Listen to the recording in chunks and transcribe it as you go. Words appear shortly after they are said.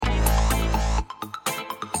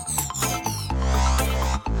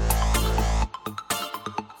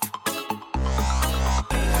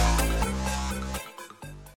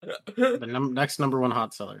Next number one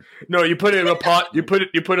hot seller. No, you put it in a pot. You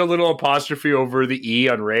put a little apostrophe over the E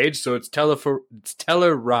on rage, so it's Telerage.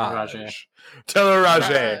 Telerage.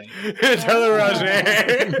 Yes,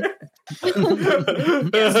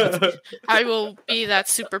 I will be that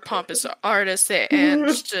super pompous artist,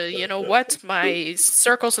 and you know what? My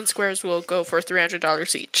circles and squares will go for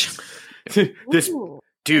 $300 each. This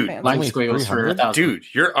dude, Light Only squiggles for 1,000. dude,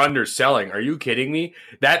 you're underselling. Are you kidding me?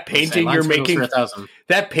 That painting Light you're squiggles making, for 1,000.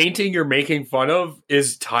 that painting you're making fun of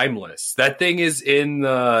is timeless. That thing is in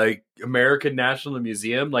the American National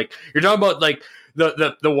Museum. Like you're talking about, like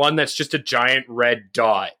the one that's just a giant red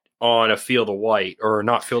dot on a field of white, or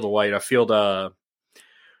not field of white, a field of.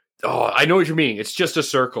 Oh, I know what you're meaning. It's just a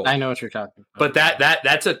circle. I know what you're talking But about.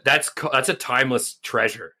 that's a timeless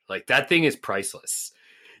treasure. Like that thing is priceless.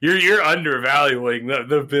 You're undervaluing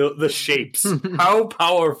the shapes. How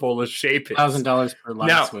powerful the shape is. $1,000 per light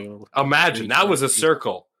Now, squiggle. Imagine that was a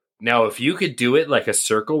circle. Now, if you could do it like a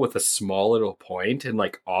circle with a small little point and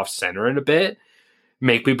like off center it a bit,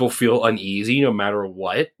 make people feel uneasy no matter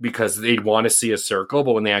what, because they'd want to see a circle,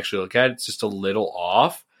 but when they actually look at it, it's just a little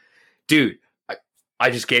off. Dude, I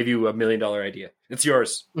just gave you $1 million idea. It's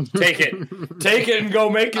yours. Take it. Take it and go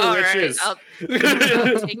make your riches. Right,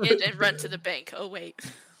 I'll take it and run to the bank. Oh, wait.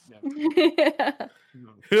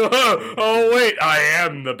 Oh, wait. I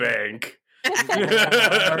am the bank.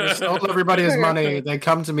 I stole everybody's money. They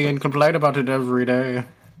come to me and complain about it every day.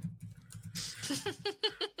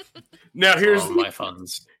 Now here's all my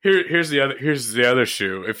funds. Here's the other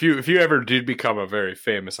shoe. If you ever did become a very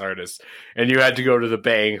famous artist and you had to go to the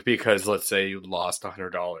bank because, let's say, you lost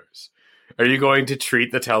 $100, are you going to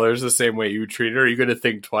treat the tellers the same way you treat her? Or are you going to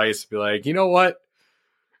think twice and be like, you know what?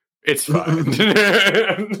 It's fine.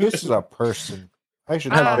 This is a person. I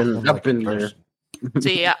should have been there.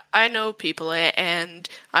 See, I know people, and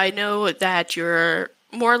I know that you're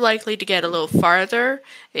more likely to get a little farther.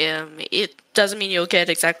 It doesn't mean you'll get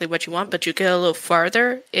exactly what you want, but you get a little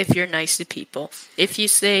farther if you're nice to people. If you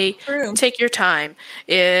say, take your time.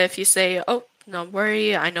 If you say, oh, don't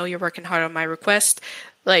worry, I know you're working hard on my request.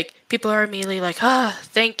 Like, people are immediately like,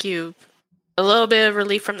 thank you. A little bit of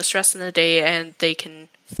relief from the stress in the day, and they can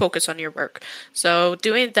focus on your work. So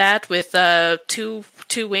doing that with two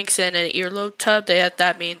winks and an earlobe tub,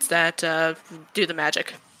 that means that do the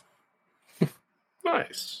magic.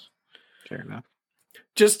 Nice. Fair enough.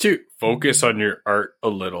 Just to focus on your art a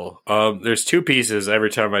little, there's two pieces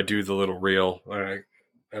every time I do the little reel.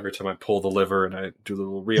 Every time I pull the liver and I do the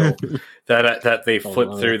little reel that they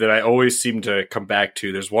flip through that I always seem to come back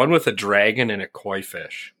to. There's one with a dragon and a koi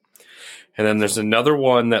fish. And then there's another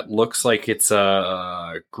one that looks like it's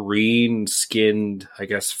a green-skinned, I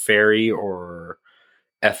guess, fairy or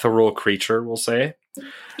ethereal creature, we'll say.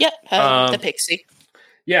 Yep, the pixie.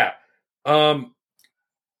 Yeah.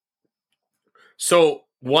 So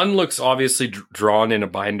one looks obviously drawn in a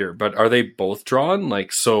binder, but are they both drawn?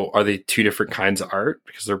 Like, so are they two different kinds of art?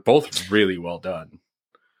 Because they're both really well done.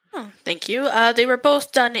 Oh, thank you. They were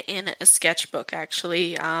both done in a sketchbook,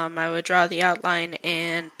 actually. I would draw the outline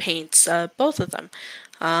and paint both of them.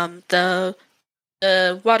 The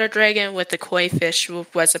water dragon with the koi fish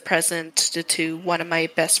was a present to one of my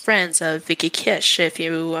best friends, Vicky Kish, if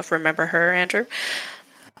you remember her, Andrew.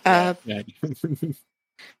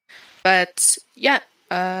 But yeah,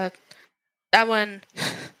 that one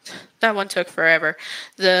took forever.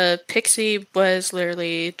 The pixie was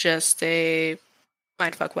literally just a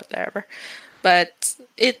mindfuck, whatever. But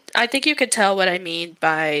I think you could tell what I mean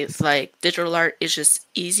by, like, digital art is just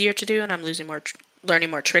easier to do, and I'm learning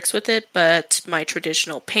more tricks with it. But my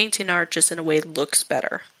traditional painting art, just in a way, looks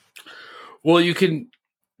better. Well, you can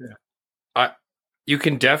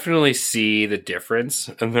definitely see the difference,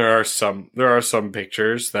 and there are some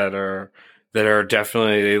pictures that are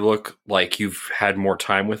definitely, they look like you've had more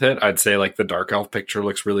time with it. I'd say like the Dark Elf picture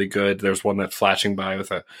looks really good. There's one that's flashing by with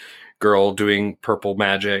a girl doing purple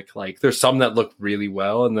magic. Like, there's some that look really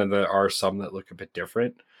well, and then there are some that look a bit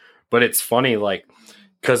different. But it's funny, like,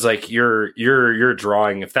 because like you're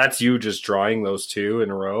drawing, if that's you just drawing those two in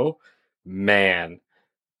a row, man,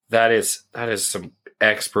 that is some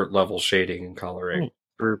expert level shading and coloring.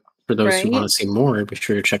 For those who want to see more, be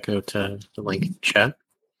sure to check out the link in chat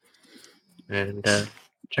and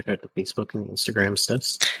check out the Facebook and Instagram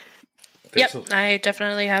stuff. Yep, I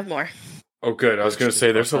definitely have more. Oh, good. I was going to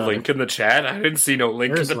say there's a link in the chat. I didn't see no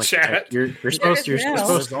link in the chat. You're supposed to.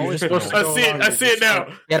 I see it now.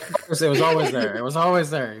 Yeah, it was always there. It was always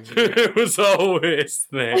there. It was always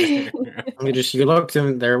there. You looked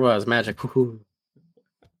and there it was magic. I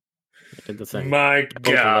did the thing. My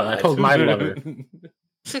God, I pulled my lever.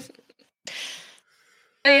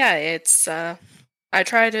 Yeah, it's I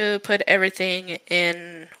try to put everything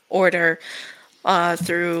in order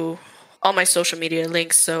through all my social media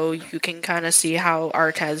links so you can kind of see how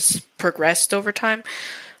art has progressed over time.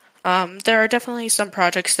 There are definitely some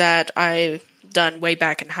projects that I've done way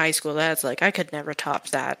back in high school that's like, I could never top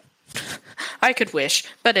that. I could wish,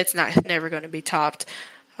 but it's not never going to be topped.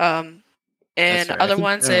 And other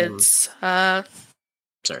ones, it's sorry.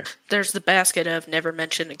 There's the basket of never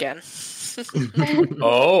mention again.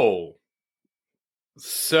 Oh,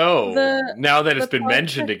 so now that it's been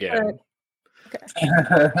mentioned again.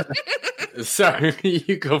 Okay. Sorry,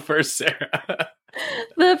 you go first, Sarah.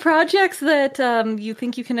 The projects that you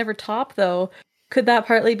think you can never top, though, could that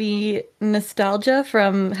partly be nostalgia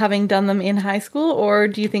from having done them in high school, or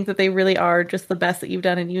do you think that they really are just the best that you've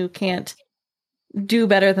done and you can't do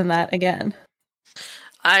better than that again?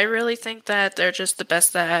 I really think that they're just the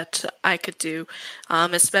best that I could do,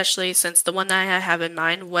 especially since the one that I have in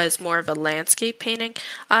mind was more of a landscape painting.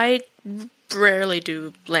 I rarely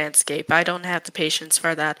do landscape. I don't have the patience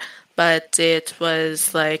for that, but it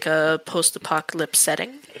was like a post-apocalypse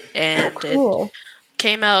setting, and it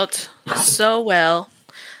came out so well,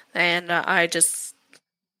 and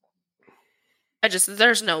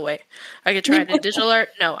there's no way. I could try it in digital art.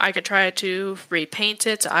 No, I could try to repaint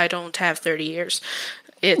it. I don't have 30 years.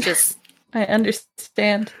 It just... I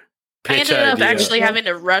understand. I ended up actually having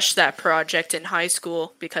to rush that project in high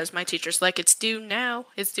school because my teacher's like, it's due now.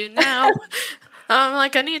 It's due now. I'm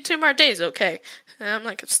like, I need 2 more days. Okay. And I'm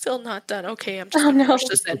like, I'm still not done. Okay, I'm just going to rush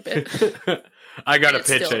this end bit. I got a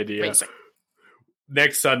pitch idea. Amazing.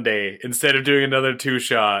 Next Sunday, instead of doing another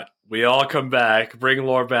 2-shot, we all come back, bring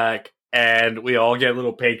LauR back, and we all get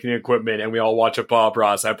little painting equipment, and we all watch a Bob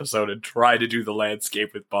Ross episode and try to do the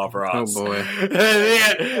landscape with Bob Ross. Oh boy!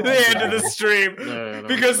 the end of the stream,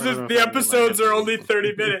 because the episodes are only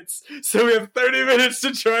 30 minutes, so we have 30 minutes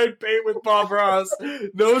to try and paint with Bob Ross.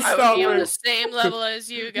 No stopping. I would be on the same level as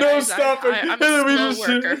you guys. No stopping. I'm a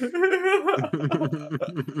slow worker.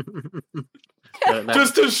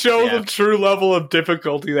 Just to show the true level of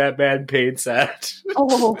difficulty that man paints at.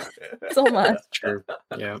 Oh, so much. True.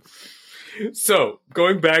 Yeah. So,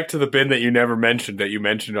 going back to the bin that you never mentioned, that you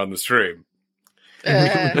mentioned on the stream.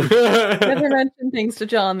 Never mention things to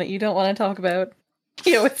John that you don't want to talk about.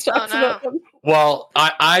 He always talks about them. Well,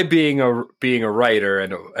 I being a writer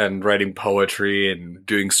and writing poetry and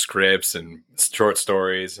doing scripts and short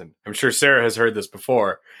stories, and I'm sure Sarah has heard this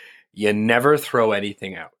before, you never throw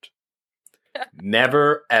anything out.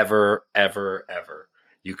 Never, ever, ever, ever.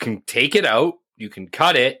 You can take it out, you can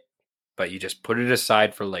cut it, but you just put it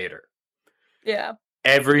aside for later. Yeah.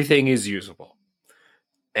 Everything is usable.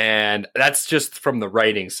 And that's just from the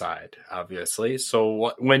writing side, obviously.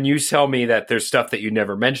 So when you tell me that there's stuff that you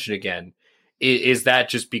never mention again, is that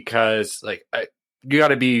just because, like, you got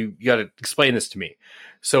to explain this to me.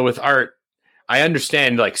 So with art, I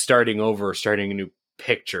understand, like, starting a new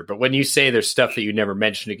picture, but when you say there's stuff that you never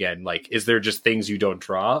mention again, like, is there just things you don't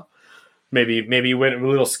draw? Maybe you went a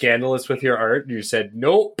little scandalous with your art and you said,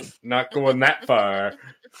 nope, not going that far.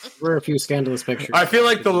 There were a few scandalous pictures. I feel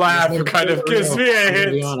like the laugh kind of gives me a hit.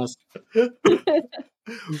 To be honest.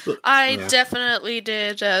 I definitely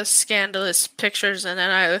did scandalous pictures, and then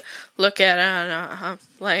I look at it and I'm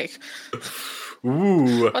like,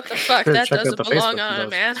 ooh, what the fuck? That doesn't belong on a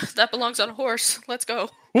man. That belongs on a horse. Let's go.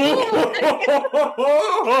 Let's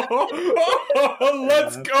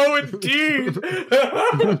go indeed. That's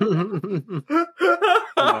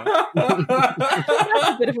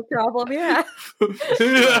a bit of a problem, yeah.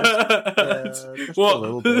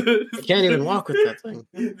 Well, you can't even walk with that thing.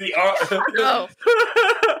 No.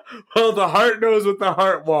 Well, the heart knows what the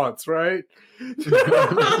heart wants, right?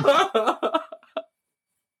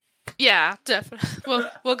 Yeah, definitely.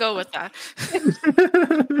 We'll go with that.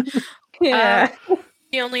 Yeah.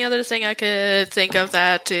 The only other thing I could think of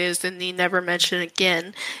that is in the never mention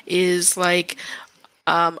again is like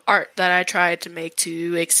art that I tried to make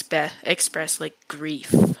to express like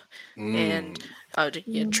grief, and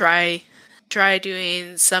try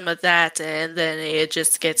doing some of that, and then it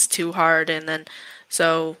just gets too hard, and then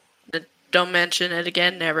so don't mention it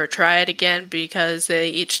again, never try it again, because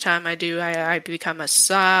each time I do, I become a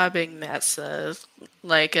sobbing mess.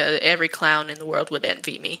 Like every clown in the world would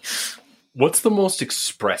envy me. What's the most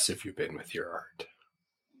expressive you've been with your art?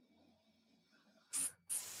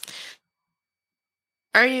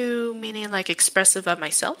 Are you meaning like expressive of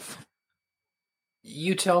myself?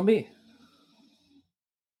 You tell me.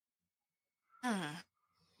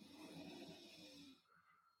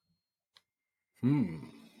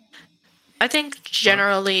 I think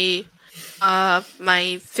generally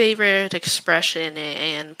my favorite expression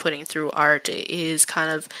in putting through art is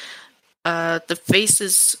kind of the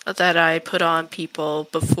faces that I put on people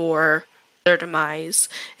before their demise,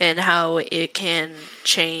 and how it can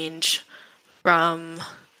change from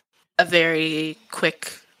a very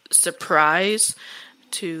quick surprise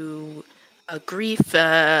to a grief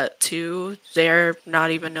to they're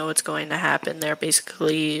not even know what's going to happen. They're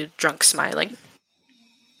basically drunk smiling.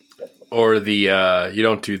 Or the you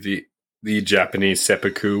don't do the Japanese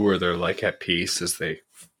seppuku where they're like at peace as they.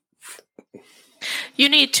 You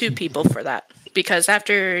need 2 people for that, because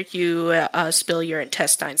after you spill your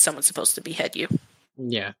intestines, someone's supposed to behead you.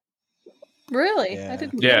 Yeah. Really? Yeah. I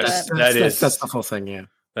didn't Yes, know that. That's the whole thing. Yeah.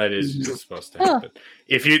 That is supposed to happen.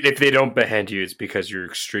 If they don't behead you, it's because you're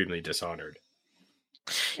extremely dishonored.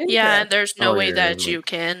 Yeah, and there's no way you're, that you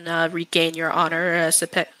can regain your honor.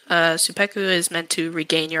 Seppuku is meant to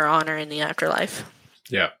regain your honor in the afterlife.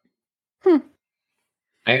 Yeah.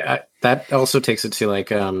 I that also takes it to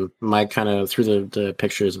like my kind of through the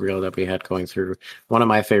pictures reel that we had going through. One of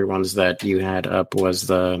my favorite ones that you had up was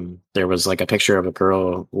there was like a picture of a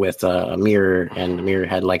girl with a mirror, and the mirror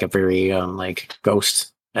had like a very like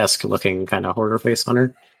ghost-esque looking kind of horror face on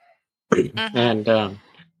her. Mm-hmm. And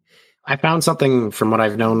I found something from what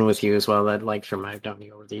I've known with you as well, that like from I've known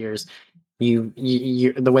you over the years. You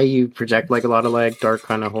the way you project like a lot of like dark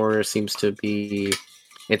kind of horror seems to be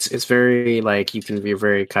it's very like you can be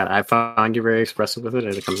very kind of, I find you very expressive with it,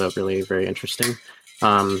 and it comes out really very interesting.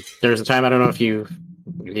 There's a time, I don't know if you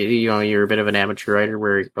know, you're a bit of an amateur writer,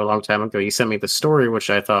 where a long time ago you sent me the story, which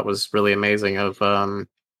I thought was really amazing, of it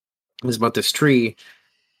was about this tree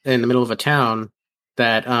in the middle of a town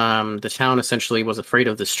that the town essentially was afraid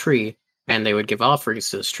of this tree, and they would give offerings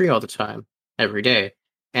to this tree all the time, every day.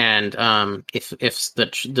 And if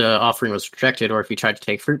the offering was rejected, or if you tried to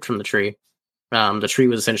take fruit from the tree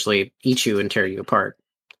would essentially eat you and tear you apart.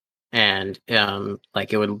 And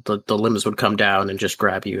like it would, the limbs would come down and just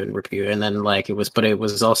grab you and rip you. And then like it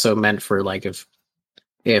was also meant for like if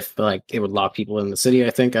like it would lock people in the city.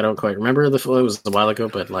 I think, I don't quite remember it was a while ago,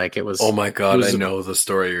 but like it was. Oh my god, I know the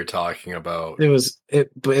story you're talking about. It was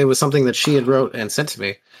something that she had wrote and sent to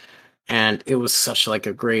me, and it was such like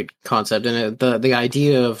a great concept. And the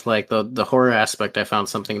idea of like the horror aspect, I found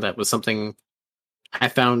something I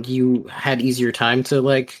found you had easier time to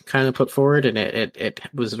like kind of put forward, and it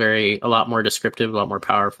was a lot more descriptive, a lot more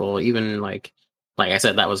powerful. Even like I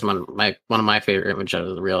said, that was one of my favorite images out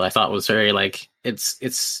of the reel. I thought was very like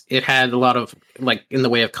it had a lot of like, in the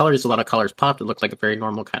way of colors, a lot of colors popped. It looked like a very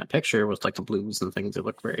normal kind of picture with like the blues and things. It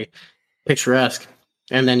looked very picturesque.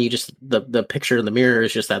 And then you just the picture in the mirror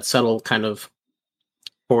is just that subtle kind of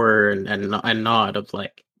horror and nod of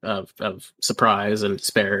like of surprise and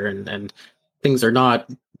despair, and things are not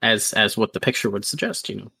as what the picture would suggest,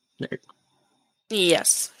 you know.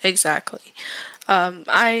 Yes, exactly.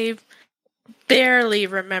 I barely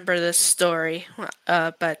remember this story,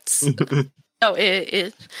 but no,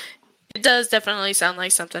 it does definitely sound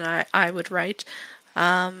like something I would write.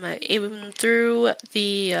 Even through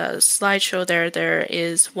the slideshow there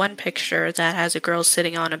is one picture that has a girl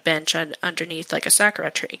sitting on a bench underneath like a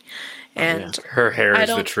sakura tree, and her hair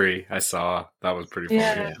is the tree. I saw that was pretty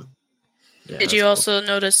funny. Yeah, did you also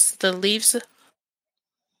notice the leaves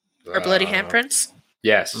or bloody handprints?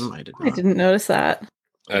 Yes, I didn't notice that.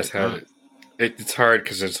 It's hard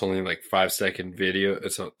because it's only like 5-second video.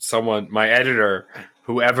 It's my editor,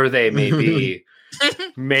 whoever they may be,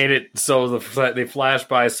 made it so they flash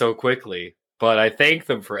by so quickly. But I thank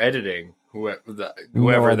them for editing,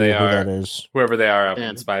 whoever they are up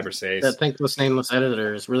in cyberspace. That thankless, nameless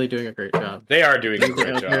editor is really doing a great job. They are doing a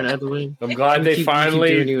great job. I'm glad they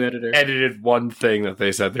finally edited one thing that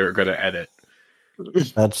they said they were going to edit.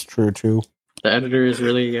 That's true too. The editor is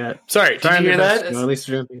really sorry, did you hear that? At least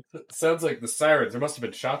it sounds like the sirens. There must have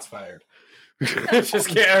been shots fired. I just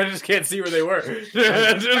can't see where they were.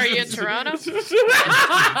 Are you in Toronto?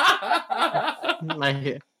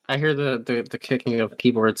 I hear the kicking of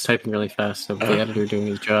keyboards typing really fast of the editor doing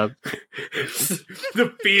his job.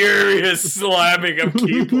 The furious slamming of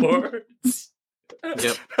keyboards.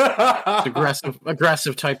 Yep.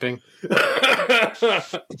 Aggressive typing. That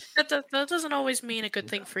doesn't always mean a good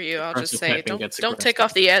thing for you. I'll just say, don't take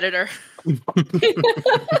off the editor.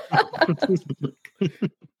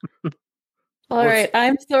 All right,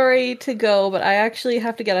 I'm sorry to go, but I actually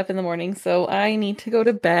have to get up in the morning, so I need to go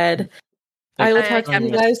to bed. I will talk to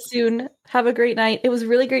you guys soon. Have a great night. It was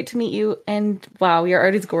really great to meet you, and wow, your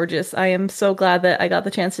art is gorgeous. I am so glad that I got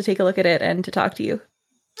the chance to take a look at it and to talk to you.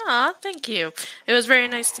 Aw, thank you. It was very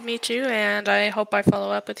nice to meet you, and I hope I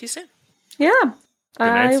follow up with you soon. Yeah.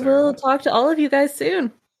 I will talk to all of you guys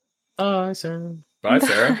soon. Bye, Sarah. Bye,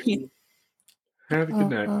 Sarah. Have a good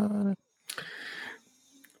night.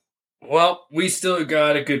 Well, we still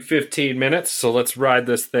got a good 15 minutes, so let's ride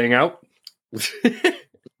this thing out.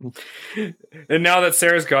 And now that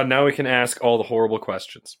Sarah's gone, now we can ask all the horrible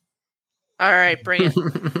questions. All right, bring it.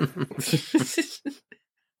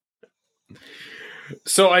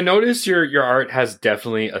 So I noticed your art has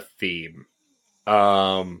definitely a theme.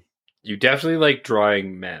 You definitely like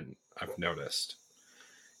drawing men, I've noticed.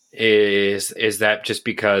 Is that just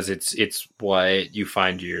because it's what you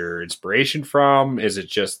find your inspiration from? Is it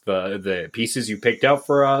just the pieces you picked out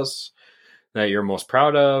for us that you're most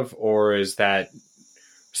proud of, or is that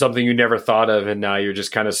something you never thought of and now you're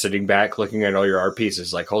just kind of sitting back looking at all your art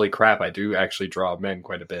pieces like, holy crap, I do actually draw men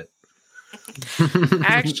quite a bit?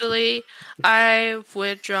 Actually, I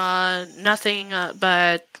would draw nothing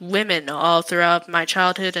but women all throughout my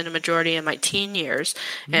childhood and a majority of my teen years.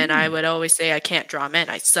 And I would always say I can't draw men.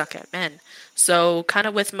 I suck at men. So kind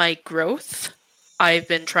of with my growth, I've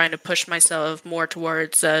been trying to push myself more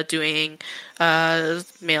towards doing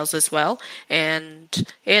males as well. And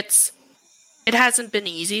it hasn't been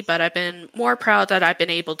easy, but I've been more proud that I've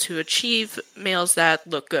been able to achieve males that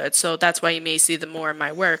look good. So that's why you may see them more in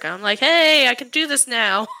my work. I'm like, hey, I can do this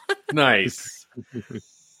now. Nice.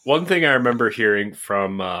 One thing I remember hearing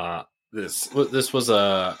from this was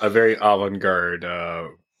a very avant-garde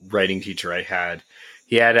writing teacher I had.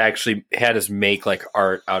 He had actually had us make like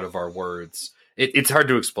art out of our words. It's hard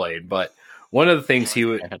to explain, but one of the things he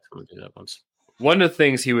would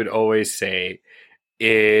always say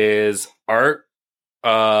is art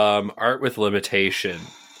with limitation.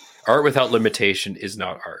 Art without limitation is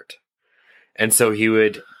not art. And so he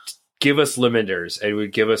would give us limiters and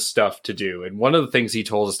would give us stuff to do. And one of the things he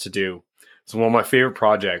told us to do, is one of my favorite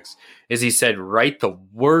projects, is he said, write the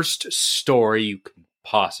worst story you can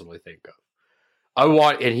possibly think of.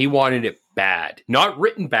 And he wanted it bad. Not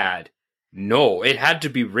written bad. No, it had to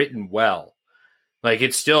be written well. Like,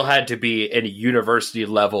 it still had to be a university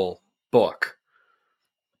level book.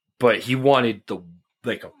 But he wanted a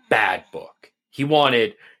bad book. He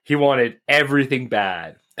wanted everything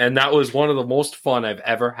bad. And that was one of the most fun I've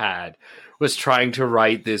ever had, was trying to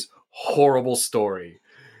write this horrible story.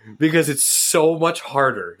 Because it's so much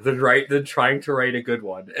harder than trying to write a good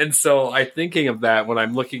one. And so I'm thinking of that when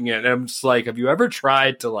I'm looking at it, I'm just like, have you ever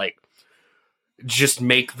tried to like just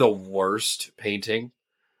make the worst painting?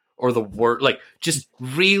 Or the worst, like, just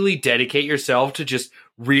really dedicate yourself to just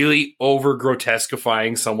really over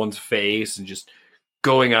grotesquifying someone's face and just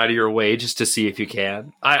going out of your way just to see if you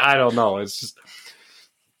can. I don't know. It's just,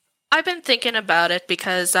 I've been thinking about it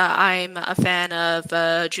because I'm a fan of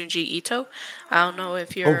Junji Ito. I don't know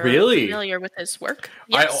if you're really? familiar with his work.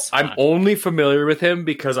 Yes. I'm only familiar with him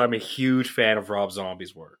because I'm a huge fan of Rob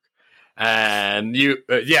Zombie's work. And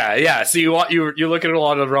yeah. So you look at a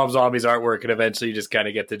lot of Rob Zombie's artwork, and eventually you just kind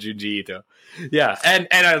of get to Junji Ito. Yeah, and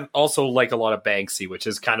I also like a lot of Banksy, which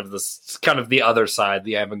is kind of the other side,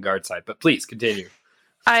 the avant-garde side. But please continue.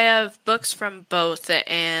 I have books from both,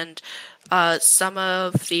 and some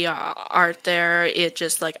of the art there, it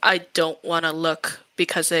just like I don't want to look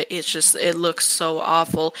because it looks so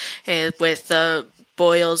awful, and with the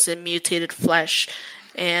boils and mutated flesh,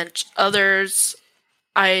 and others.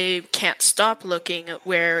 I can't stop looking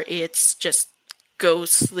where it's just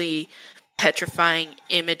ghostly, petrifying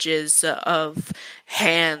images of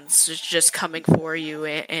hands just coming for you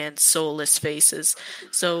and soulless faces.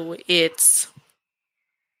 So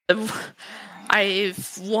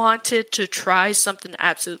I've wanted to try something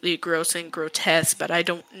absolutely gross and grotesque, but I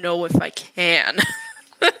don't know if I can.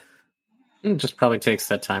 It just probably takes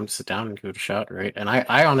that time to sit down and give it a shot, right? And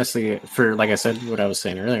I honestly, for like I said, what I was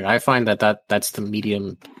saying earlier, I find that's the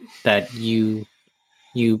medium that you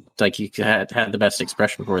had the best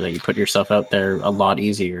expression for, that you put yourself out there a lot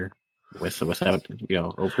easier without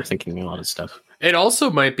overthinking a lot of stuff. It also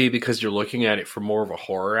might be because you're looking at it from more of a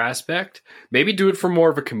horror aspect. Maybe do it from more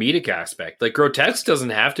of a comedic aspect. Like, grotesque doesn't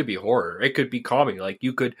have to be horror. It could be comedy. Like,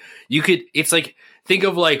 you could. It's like, think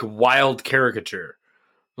of like wild caricature.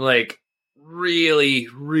 Like, really,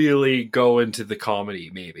 really go into the comedy.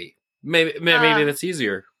 Maybe that's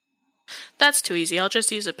easier. That's too easy. I'll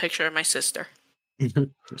just use a picture of my sister.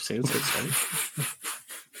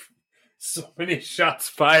 So many shots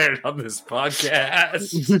fired on this podcast.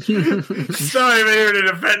 She's not even here to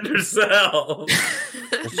defend herself.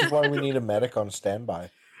 This is why we need a medic on standby.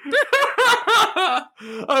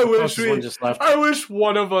 I wish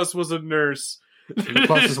one of us was a nurse. The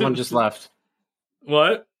closest one just left.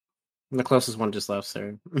 What? The closest one just left,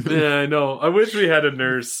 sir. Yeah, I know. I wish we had a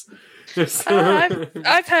nurse.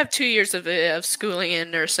 I've had 2 years of schooling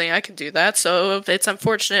in nursing. I can do that, so it's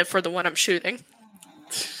unfortunate for the one I'm shooting.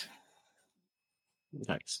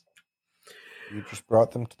 Nice. You just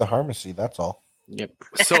brought them to the pharmacy. That's all. Yep.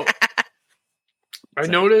 So I've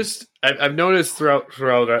noticed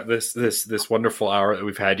throughout this wonderful hour that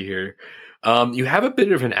we've had you here, you have a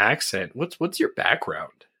bit of an accent. What's your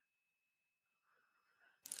background?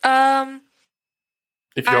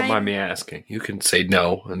 If you don't mind me asking, you can say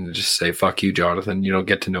no and just say "fuck you, Jonathan." You don't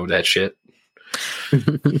get to know that shit.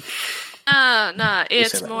 Nah.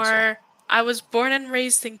 It's more. I was born and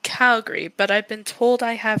raised in Calgary, but I've been told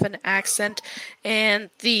I have an accent, and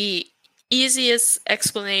the easiest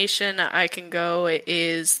explanation I can go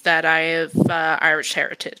is that I have Irish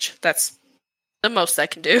heritage. That's the most I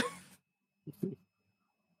can do.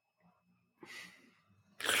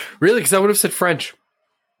 Really? Because I would have said French.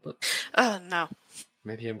 No.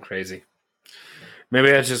 Maybe I'm crazy.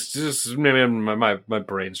 Maybe I just maybe my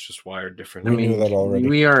brain's just wired I differently. mean, knew that already.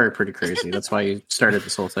 we are pretty crazy. That's why you started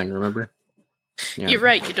this whole thing, remember? Yeah. You're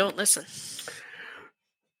right, you don't listen.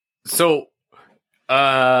 So,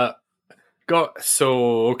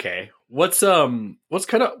 okay. What's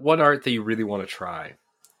kind of one art that you really want to try?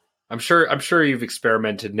 I'm sure you've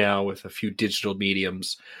experimented now with a few digital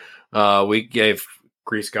mediums. We gave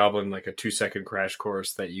Grease Goblin like a 2-second crash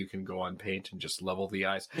course that you can go on Paint and just level the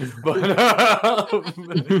eyes. But what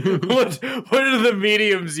are the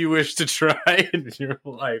mediums you wish to try in your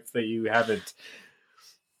life that you haven't?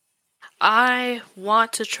 I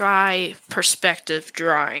want to try perspective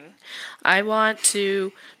drawing. I want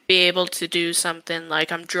to be able to do something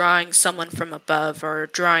like I'm drawing someone from above or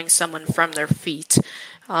drawing someone from their feet,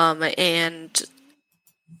 and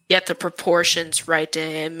get the proportions right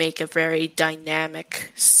and make a very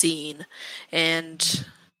dynamic scene. And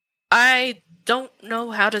I don't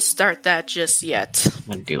know how to start that just yet.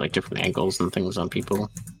 And do like different angles and things on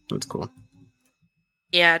people. That's cool.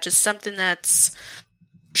 Yeah, just something that's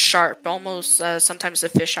sharp, almost sometimes a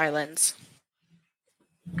fisheye lens.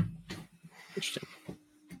 Interesting.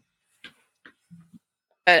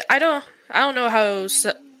 I don't know how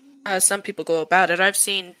some people go about it. I've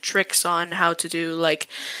seen tricks on how to do like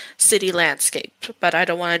city landscape, but I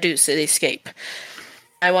don't want to do cityscape.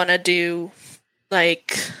 I want to do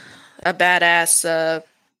like a badass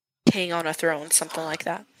king on a throne, something like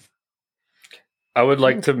that. I would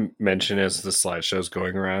like to mention, as the slideshow's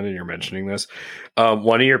going around and you're mentioning this,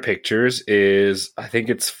 one of your pictures is, I think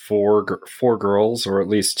it's four girls, or at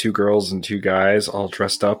least 2 girls and 2 guys, all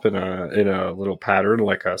dressed up in a little pattern,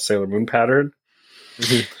 like a Sailor Moon pattern.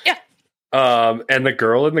 Yeah. And the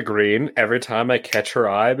girl in the green, every time I catch her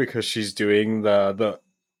eye, because she's doing the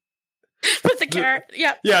with the carrot,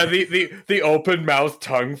 yeah, the open mouth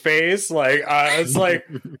tongue face, like it's like,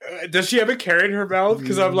 does she have a carrot in her mouth?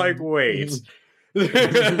 Because I'm like, wait. So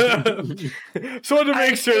I wanted to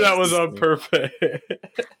make sure that was on purpose.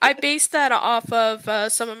 I based that off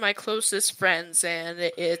of some of my closest friends, and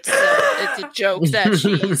it's a joke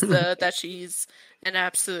that she's an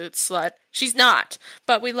absolute slut. She's not,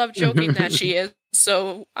 but we love joking that she is.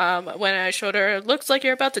 So when I showed her, it looks like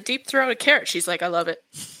you're about to deep throat a carrot, she's like, I love it.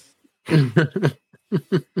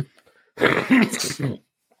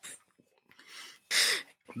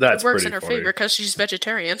 That works in her favor because she's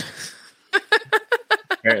vegetarian.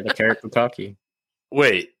 The carrot Bukaki.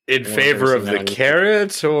 Wait, in favor of the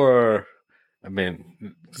carrot, or I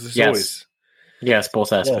mean, yes,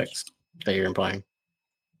 both aspects that you're implying.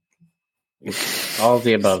 All of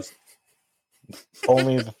the above.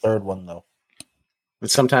 Only the third one, though.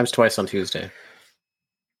 And sometimes twice on Tuesday.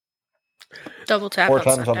 Double tap 4 on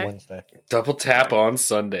times Sunday. on Wednesday. Double tap on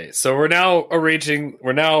Sunday. So we're now approaching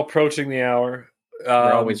the hour.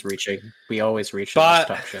 We're always reaching. We always reach in this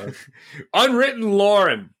top show. Unwritten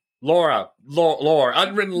LauR,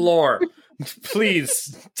 Unwritten LauR.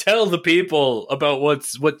 Please tell the people about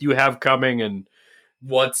what you have coming and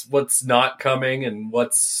what's not coming and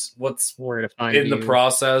what's Where to find in you. the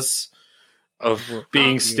process of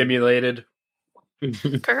being stimulated.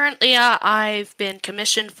 Currently, I've been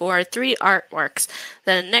commissioned for 3 artworks.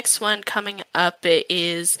 The next one coming up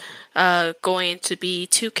is going to be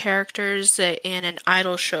 2 characters in an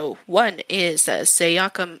idol show. One is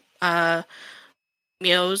Sayaka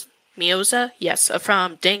Miyoza, yes,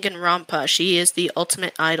 from Danganronpa. She is the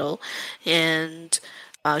ultimate idol, and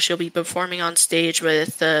she'll be performing on stage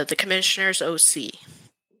with the Commissioner's OC.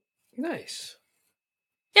 Nice.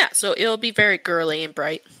 Yeah, so it'll be very girly and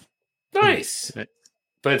bright. Nice.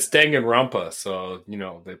 But it's Danganronpa, so,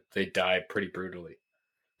 they die pretty brutally.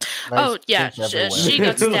 Oh, yeah, Nice everywhere. she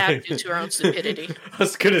got stabbed due to her own stupidity. I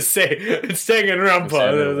was going to say, it's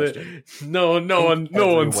Danganronpa. No one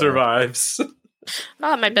Everywhere. survives.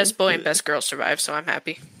 My best boy and best girl survived, so I'm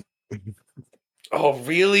happy. Oh,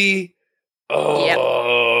 really? Oh.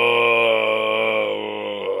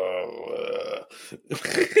 You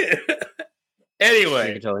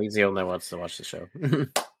Anyway, can tell he's the only one wants to watch the show.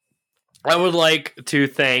 I would like to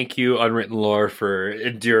thank you, Unwritten LauR, for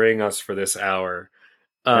enduring us for this hour.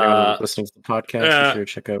 Anyone listening to the podcast, be sure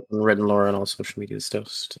to check out Unwritten LauR on all social media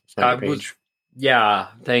stuff. Page. Yeah,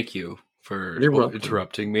 thank you for You're welcome.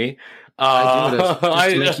 interrupting me. I do it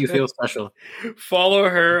just to make you feel special. Follow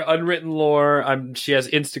her, Unwritten LauR. She has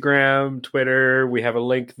Instagram, Twitter. We have a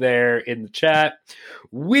link there in the chat.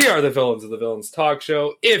 We are the Villains of the Villains Talk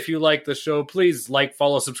Show. If you like the show, please like,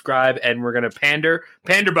 follow, subscribe, and we're gonna pander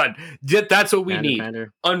button. That's what we need.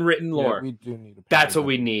 Unwritten LauR. Yeah, we do need a That's what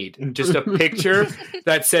we need. Just a picture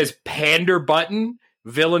that says pander button.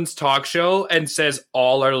 Villains Talk Show and says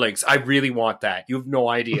all our links. I really want that. You have no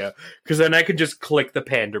idea. Because then I can just click the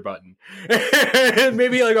pander button.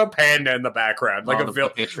 Maybe like a panda in the background. Like a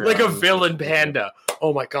villain panda.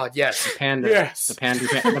 Oh my god, yes. The panda. Yes. The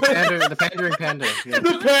pandering panda. Yeah.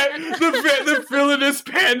 The villainous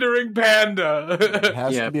pandering panda. It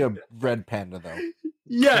has to be a red panda, though.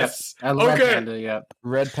 Yes. Yep. I love red panda, yeah.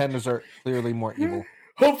 Red pandas are clearly more evil.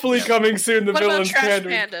 Hopefully coming soon, the What about villains trash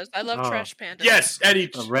pandering. pandas? I love trash pandas. Yes,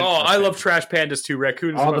 I love trash pandas too.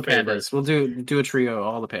 Raccoons all are my the pandas. favorite. We'll do a trio,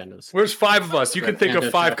 all the pandas. Where's 5 of us? You can think panda,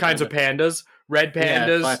 of 5 trash kinds panda. of pandas. Red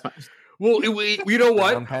pandas. Yeah, Well, you know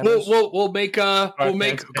what? Brown pandas. We'll make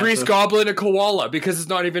pandas. Grease Goblin a koala because it's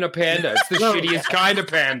not even a panda. It's the shittiest kind of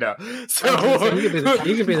panda. So you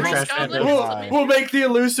can be the Grease trash Goblin. panda. we'll make the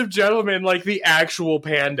elusive gentleman like the actual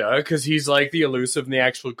panda because he's like the elusive and the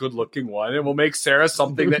actual good-looking one, and we'll make Sarah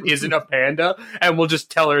something that isn't a panda, and we'll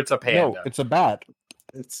just tell her it's a panda. No, it's a bat.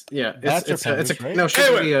 It's Bats are pandas, right? no. She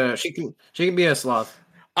Anyway. can be a sloth.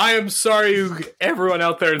 I am sorry, everyone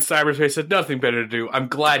out there in cyberspace had nothing better to do. I'm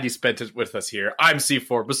glad you spent it with us here. I'm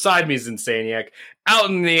C4. Beside me is Insaniac. Out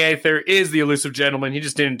in the aether is the elusive gentleman. He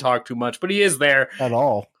just didn't talk too much, but he is there. At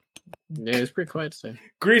all. Yeah, it's pretty quiet today.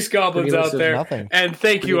 Grease Goblin's out there. Nothing. And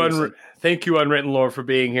thank you, Unwritten LauR, for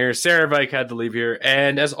being here. Sarah Vike had to leave here.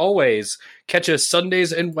 And as always, catch us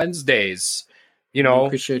Sundays and Wednesdays. You I know,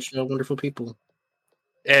 appreciate you, wonderful people.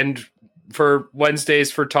 and for Wednesdays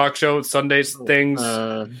for talk show, Sundays things.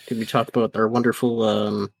 Could we talk about our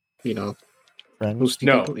wonderful, Friends. hosty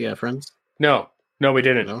No. people? Yeah, friends. No, we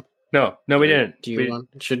didn't. No? No, we didn't. Do you want?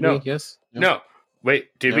 Should no. we? Yes. No.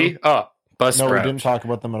 Wait, did No. we? Oh, Buzzsprout. No, we didn't talk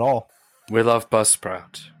about them at all. We love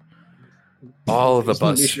Buzzsprout. All of the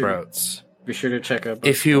Be sure- Buzzsprouts. Be sure to check out.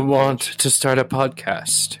 If you Buzzsprout. want to start a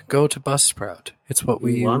podcast, go to Buzzsprout. It's what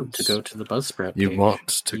we you want to use. go to the Buzzsprout. You page. want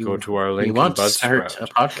to go to our link You want in to start Buzzsprout.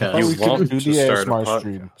 a podcast. Oh, You we could want do to the start a ASMR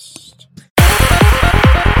stream. podcast.